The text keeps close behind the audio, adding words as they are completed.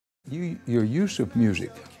Your use of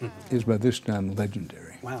music is by this time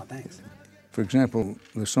legendary. Wow, thanks. For example,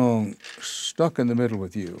 the song Stuck in the Middle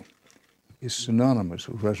with You is synonymous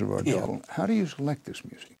with Reservoir Dogs. How do you select this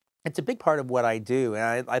music? It's a big part of what I do,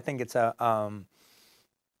 and I think it's a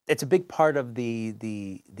big part of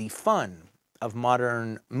the fun of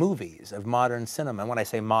modern movies, of modern cinema. And when I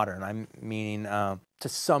say modern, I'm meaning to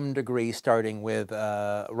some degree starting with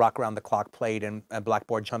Rock Around the Clock played and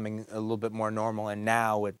Blackboard Jumping a little bit more normal, and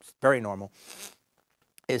now it's very normal,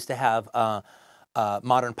 is to have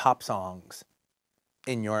modern pop songs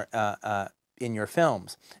in your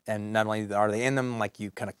films. And not only are they in them, like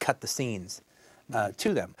you kind of cut the scenes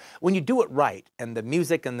to them. When you do it right, and the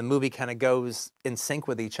music and the movie kind of goes in sync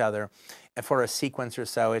with each other, and for a sequence or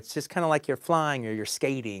so, it's just kind of like you're flying or you're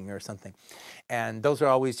skating or something. And those are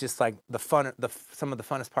always just like some of the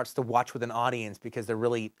funnest parts to watch with an audience because they're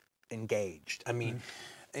really engaged. I mean,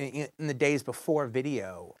 in the days before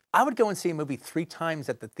video, I would go and see a movie 3 times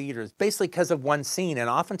at the theaters, basically because of one scene, and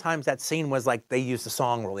oftentimes that scene was like they used the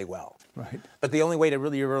song really well. Right. But the only way to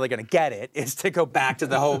you're really going to get it is to go back to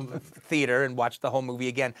the whole theater and watch the whole movie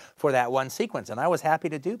again for that one sequence, and I was happy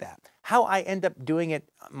to do that. How I end up doing it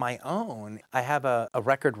my own, I have a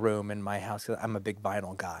record room in my house. I'm a big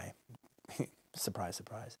vinyl guy. Surprise,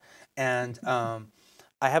 surprise. And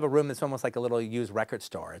I have a room that's almost like a little used record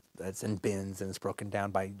store. It's in bins and it's broken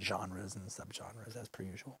down by genres and subgenres as per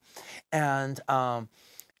usual. And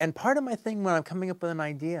part of my thing when I'm coming up with an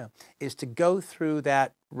idea is to go through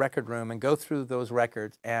that record room and go through those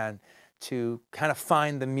records and to kind of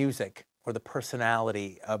find the music or the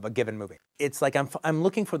personality of a given movie. It's like I'm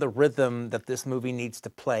looking for the rhythm that this movie needs to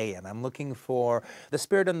play in. I'm looking for the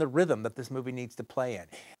spirit and the rhythm that this movie needs to play in.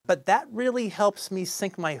 But that really helps me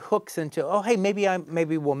sink my hooks into, oh, hey,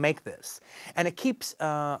 maybe we'll make this. And it keeps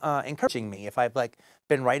encouraging me. If I've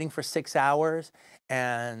been writing for 6 hours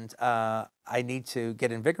and I need to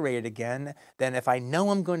get invigorated again, then if I know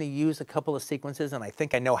I'm going to use a couple of sequences and I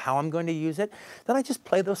think I know how I'm going to use it, then I just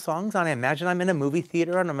play those songs and I imagine I'm in a movie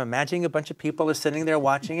theater and I'm imagining a bunch of people are sitting there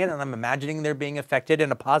watching it and I'm imagining they're being affected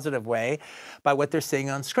in a positive way by what they're seeing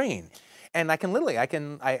on screen. And I can literally,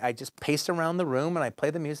 I just pace around the room and I play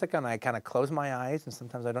the music and I kind of close my eyes, and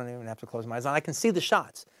sometimes I don't even have to close my eyes. And I can see the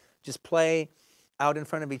shots just play out in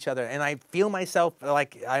front of each other, and I feel myself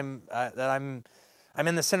like I'm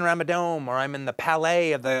in the Cinerama Dome, or I'm in the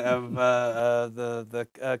Palais of the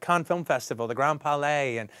Cannes Film Festival, the Grand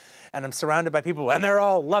Palais, and I'm surrounded by people, and they're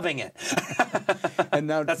all loving it. And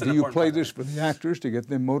now, do you play this for the actors to get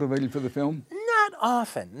them motivated for the film? Not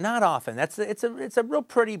often, not often. It's a real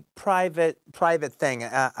pretty private thing.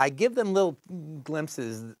 I give them little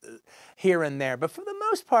glimpses here and there, but for the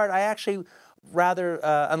most part, I actually rather,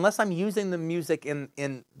 unless I'm using the music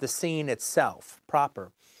in the scene itself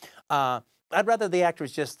proper, I'd rather the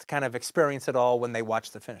actors just kind of experience it all when they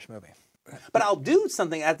watch the finished movie. But I'll do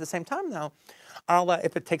something at the same time, though.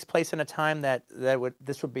 If it takes place in a time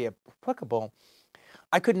this would be applicable,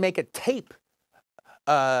 I could make a tape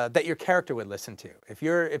that your character would listen to. If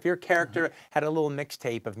your character had a little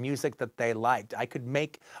mixtape of music that they liked, I could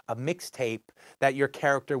make a mixtape that your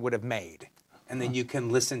character would have made, and then you can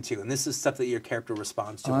listen to. And this is stuff that your character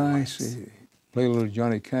responds to. I see. Play a little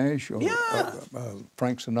Johnny Cash or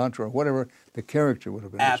Frank Sinatra or whatever the character would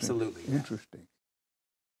have been. Absolutely. Listening. Interesting.